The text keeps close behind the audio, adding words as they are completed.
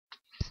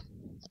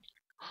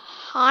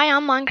Hi,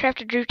 I'm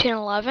Minecrafter Drew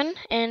 1011,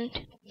 and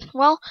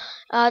well,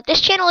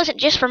 this channel isn't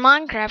just for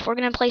Minecraft. We're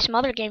gonna play some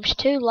other games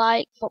too,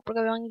 like what we're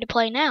going to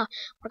play now.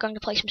 We're going to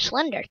play some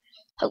Slender.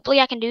 Hopefully,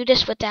 I can do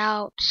this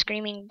without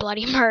screaming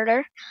bloody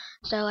murder.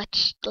 So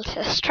let's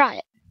try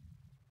it.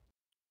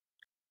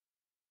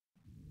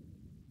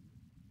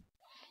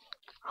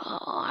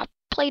 Oh, I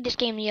played this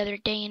game the other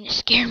day and it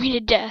scared me to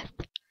death.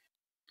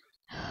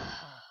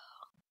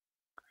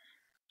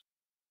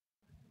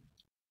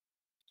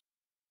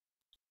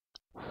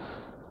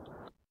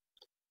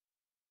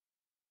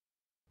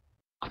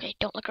 Okay,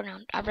 don't look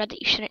around. I've read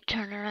that you shouldn't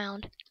turn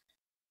around.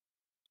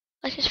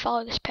 Let's just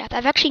follow this path.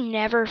 I've actually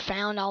never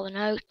found all the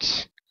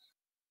notes.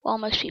 Well,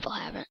 most people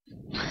haven't.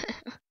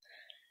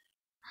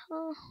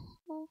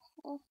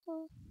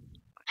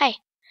 Hey,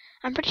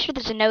 I'm pretty sure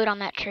there's a note on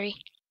that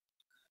tree.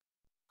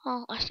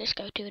 Well, let's just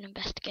go to and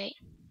investigate.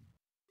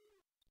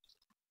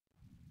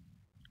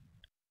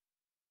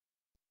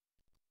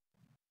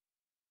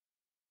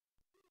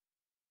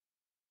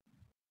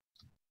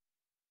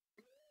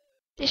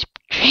 This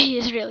tree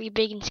is really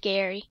big and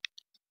scary.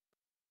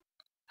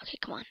 Okay,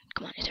 come on.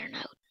 Come on. Is there a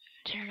note?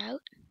 Is there a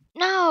note?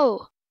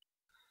 No!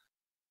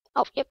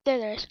 Oh, yep,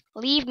 there is.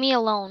 Leave me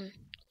alone.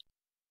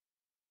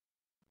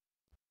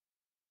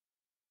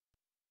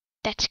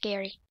 That's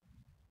scary.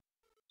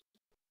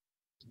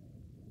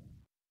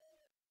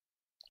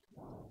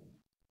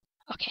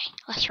 Okay,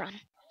 let's run.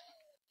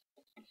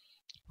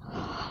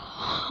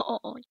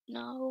 Oh,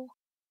 no.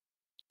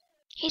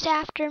 He's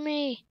after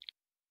me.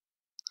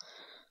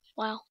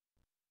 Well,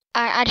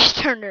 I just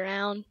turned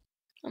around.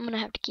 I'm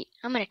gonna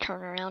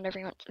turn around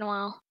every once in a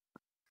while.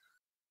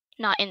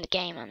 Not in the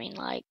game, I mean,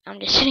 like,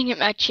 I'm just sitting in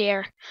my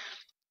chair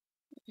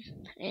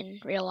in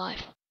real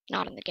life,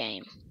 not in the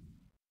game.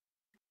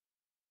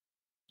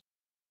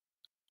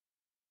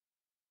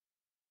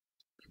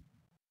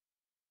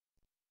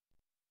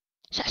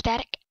 Is that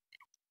static?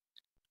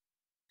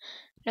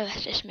 No,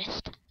 that's just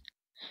mist.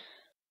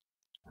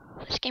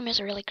 This game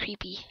has a really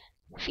creepy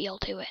feel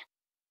to it.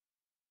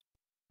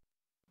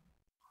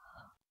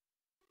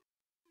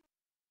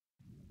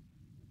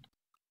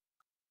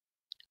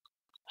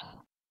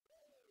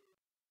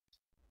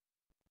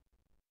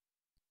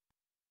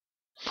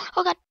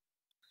 Oh god!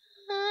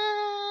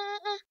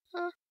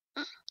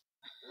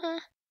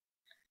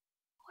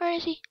 Where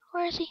is he?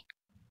 Where is he?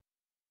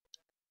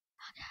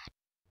 Oh god.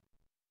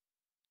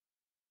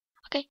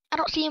 Okay, I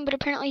don't see him, but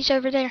apparently he's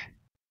over there.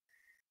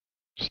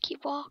 Just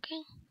keep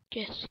walking.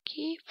 Just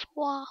keep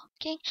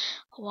walking.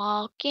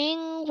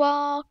 Walking,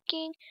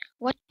 walking.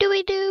 What do?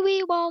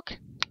 We walk.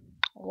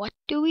 What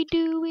do?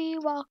 We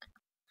walk.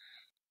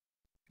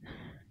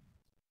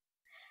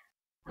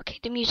 Okay,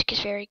 the music is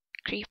very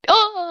creepy.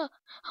 Oh!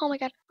 Oh my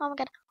god. Oh my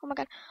god. Oh my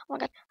god. Oh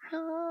my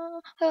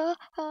god.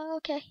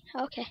 Okay.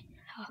 Okay.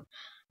 Oh.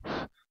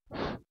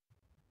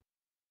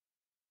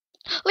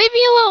 Leave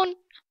me alone!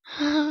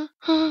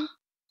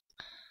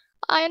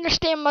 I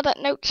understand why that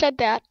note said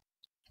that.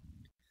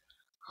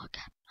 Oh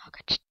god. Oh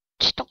god.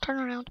 Just don't turn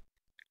around.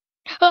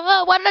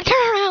 Why did I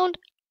turn around?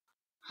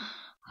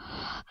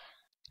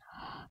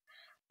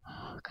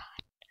 Oh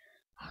god.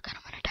 Oh god,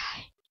 I'm gonna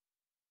die.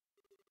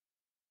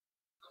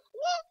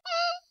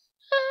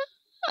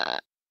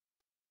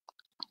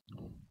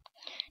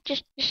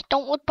 Just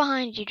don't look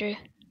behind you, Drew.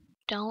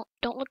 Don't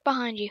look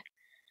behind you.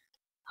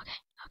 Okay,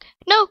 okay.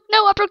 No,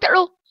 I broke that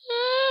rule.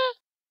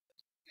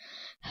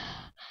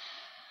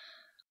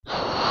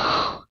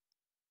 I'm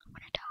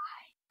gonna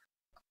die.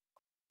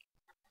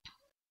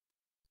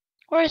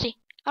 Where is he?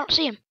 I don't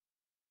see him.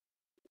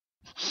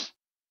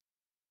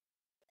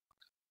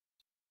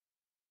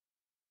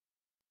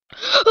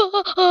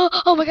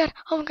 Oh my god.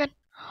 Oh my god.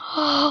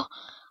 Oh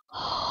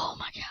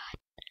my god.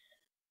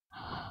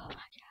 Oh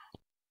my god.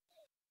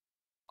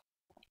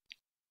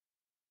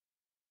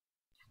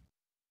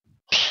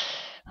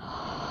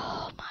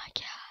 Oh my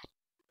god.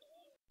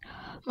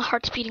 My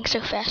heart's beating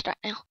so fast right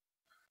now.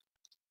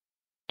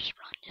 Just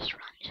run, just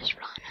run, just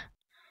run.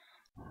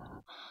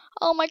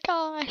 Oh my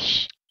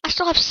gosh. I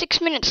still have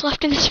 6 minutes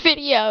left in this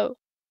video.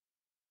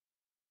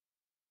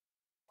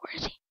 Where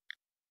is he?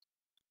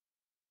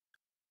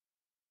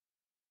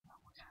 Oh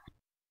my god.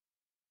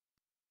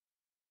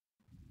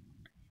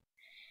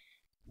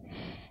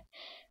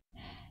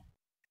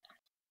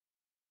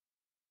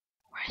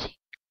 Where is he?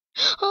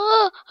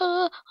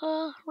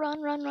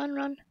 Run, run, run,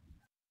 run.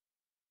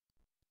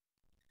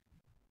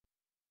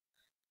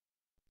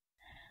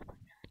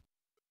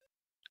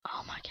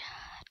 Oh my god.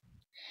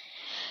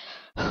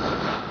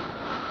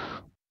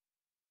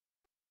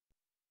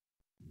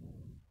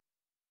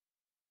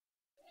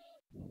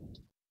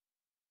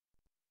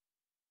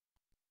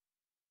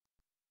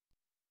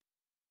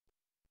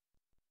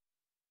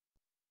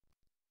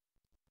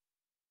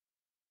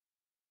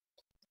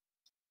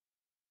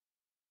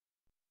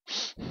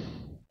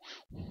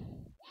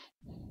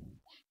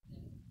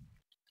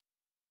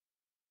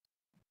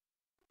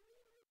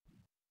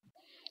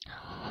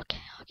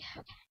 Okay, okay,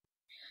 okay.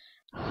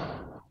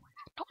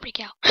 Don't freak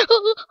out.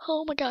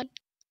 Oh my god.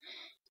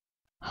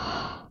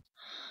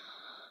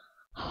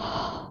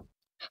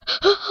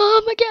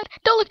 Oh my god!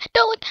 Don't look!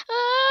 Don't look!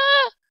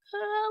 Ah!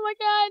 Oh my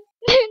god!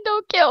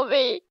 Don't kill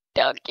me!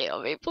 Don't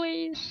kill me,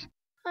 please!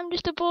 I'm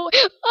just a boy.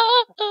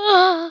 Ah!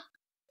 Ah!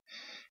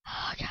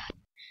 Oh god!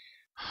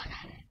 Oh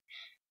god!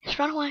 Just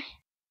run away.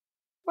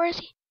 Where is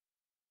he?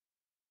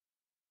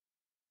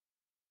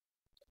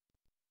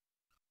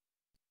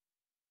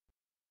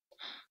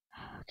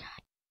 Oh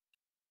god!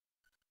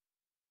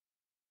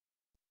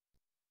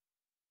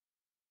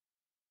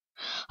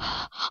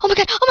 Oh my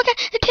god! Oh my god!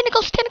 The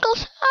tentacles!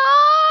 Tentacles!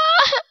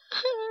 Ah!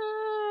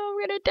 I'm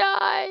gonna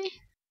die.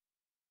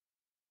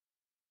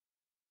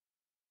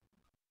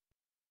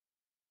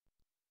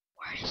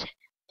 Where is it?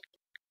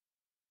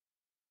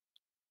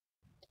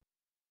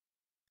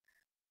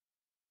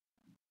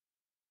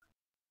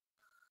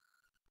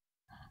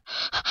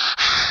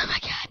 Oh my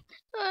god.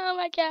 Oh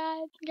my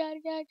god. God.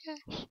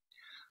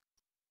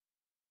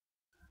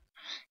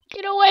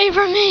 Get away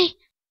from me.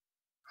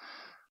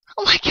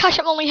 Oh my gosh,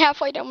 I'm only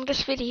halfway done with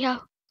this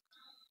video.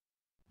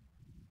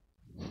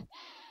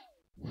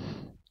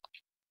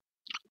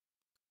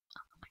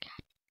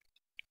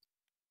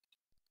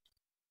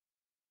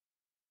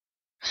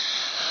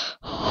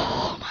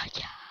 Oh my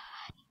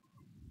god.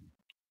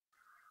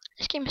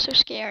 This game is so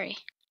scary.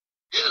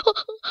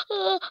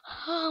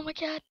 Oh my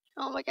god.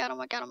 Oh my god. Oh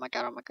my god. Oh my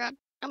god. Oh my god.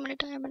 I'm gonna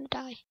die. I'm gonna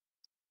die.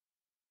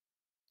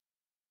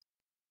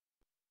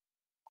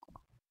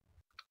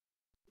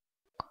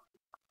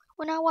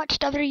 When I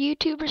watched other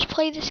YouTubers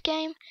play this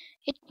game,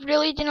 it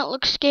really didn't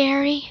look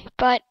scary,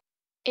 but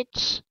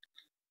it's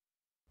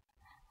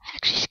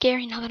actually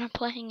scary now that I'm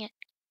playing it.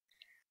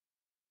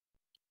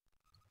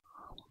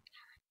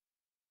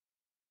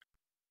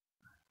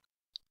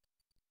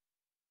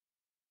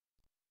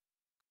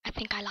 I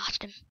think I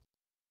lost him.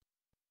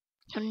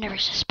 He'll never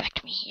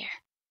suspect me here.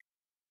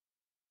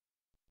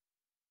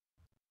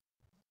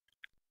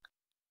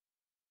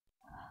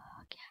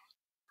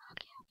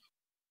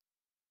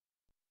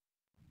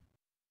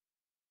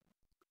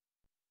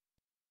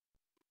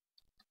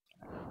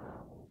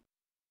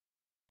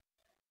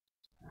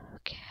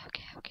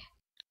 Okay.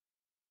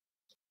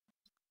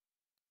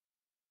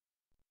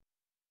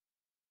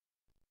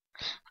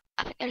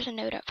 I think there's a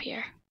note up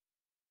here.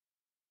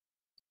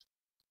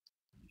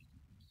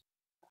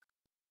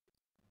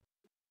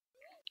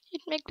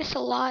 It'd make this a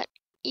lot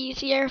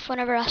easier if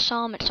whenever I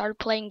saw him it started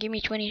playing Give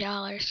Me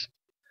 $20.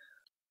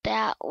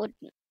 That would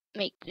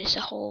make this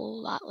a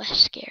whole lot less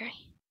scary.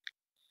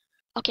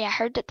 Okay, I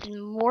heard that the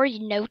more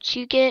notes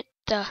you get,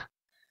 the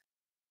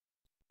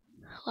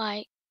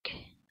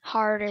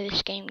harder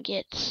this game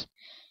gets.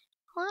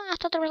 Well, I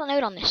thought there was a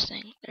note on this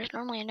thing. There's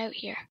normally a note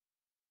here.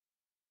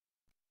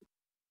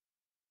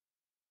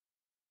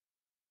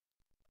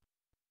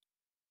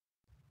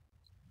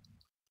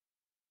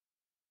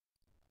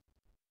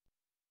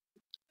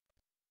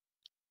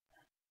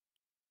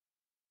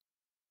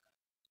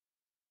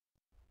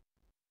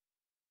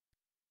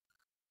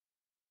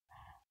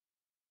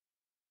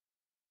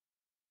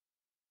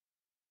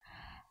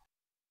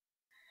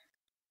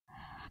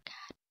 Oh,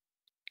 God.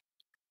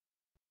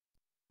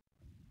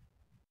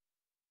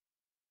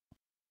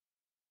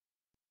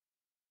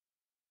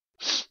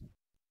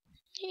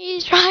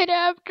 He's right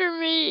after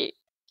me.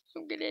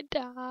 I'm gonna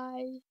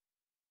die.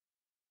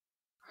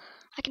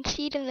 I can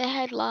see it in the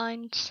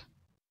headlines.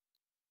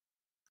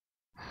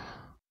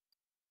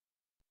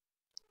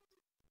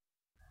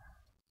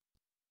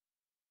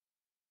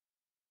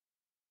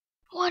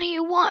 What do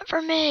you want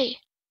from me?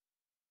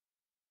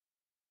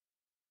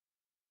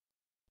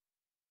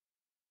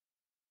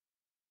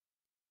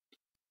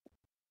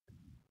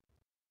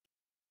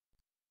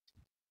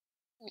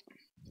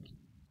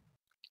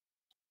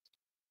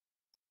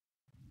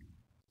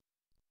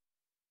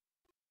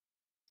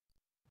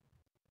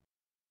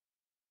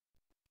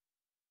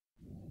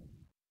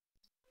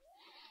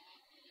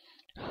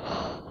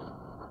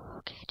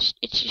 Okay,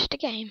 it's just a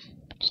game.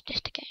 It's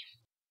just a game.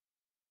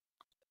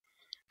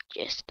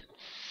 Just a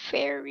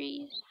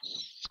very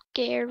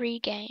scary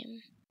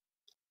game.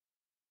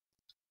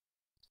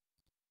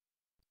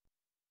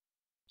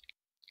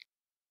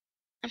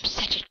 I'm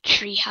such a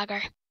tree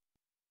hugger.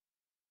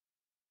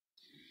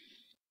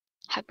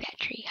 Hug that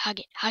tree. Hug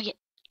it. Hug it.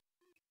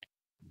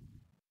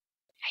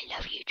 I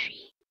love you,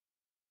 tree.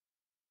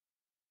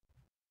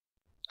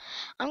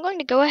 I'm going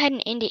to go ahead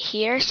and end it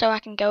here so I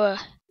can go.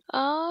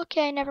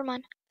 Okay, never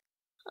mind.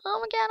 Oh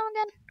my god, oh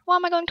my god. Why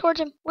am I going towards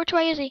him? Which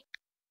way is he?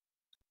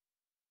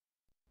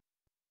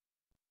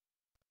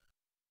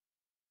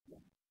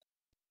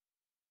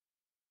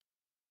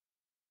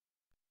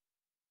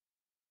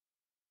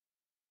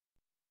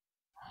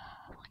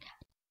 Oh my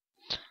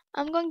god.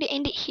 I'm going to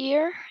end it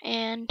here,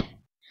 and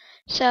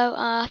so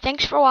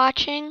thanks for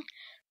watching.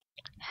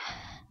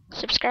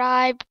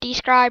 Subscribe,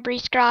 describe,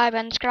 rescribe,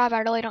 unscribe, I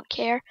really don't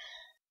care.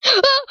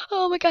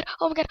 Oh my god,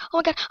 oh my god, oh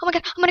my god, oh my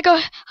god, I'm gonna go.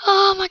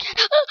 Oh my god.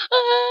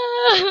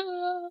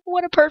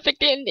 What a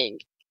perfect ending.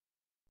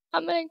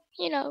 I'm gonna,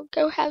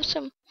 go have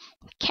some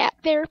cat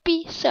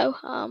therapy, so,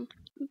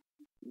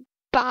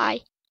 bye.